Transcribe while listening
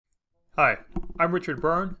Hi, I'm Richard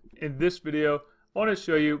Byrne. In this video, I want to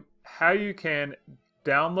show you how you can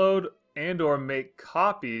download and/or make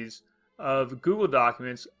copies of Google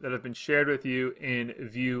documents that have been shared with you in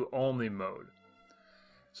view-only mode.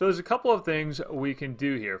 So there's a couple of things we can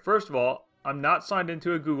do here. First of all, I'm not signed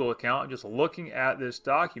into a Google account. I'm just looking at this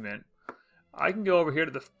document. I can go over here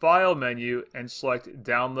to the File menu and select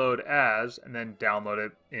Download As, and then download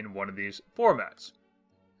it in one of these formats.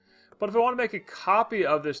 But if I want to make a copy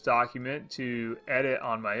of this document to edit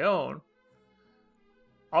on my own,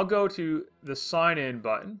 I'll go to the Sign In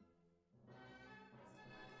button,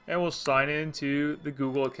 and we'll sign into the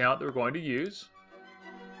Google account that we're going to use.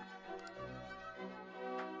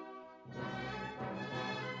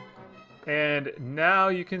 And now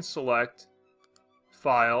you can select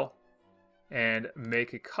File and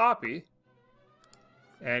Make a Copy,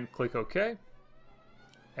 and click OK.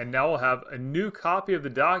 And now we'll have a new copy of the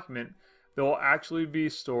document that will actually be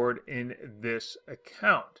stored in this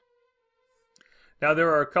account. Now there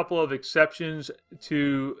are a couple of exceptions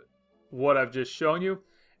to what I've just shown you,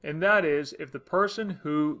 and that is if the person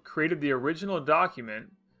who created the original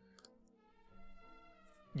document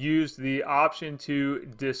used the option to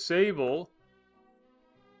disable,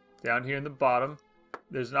 down here in the bottom,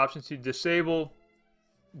 there's an option to disable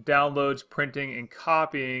downloads, printing, and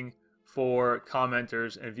copying for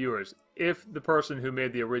commenters and viewers. If the person who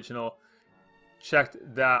made the original checked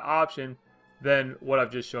that option, then what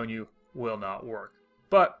I've just shown you will not work.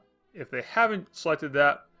 But if they haven't selected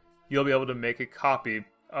that, you'll be able to make a copy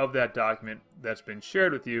of that document that's been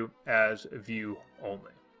shared with you as view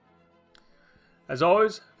only. As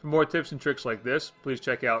always, for more tips and tricks like this, please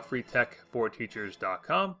check out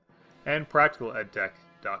freetechforteachers.com and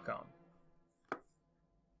practicaledtech.com.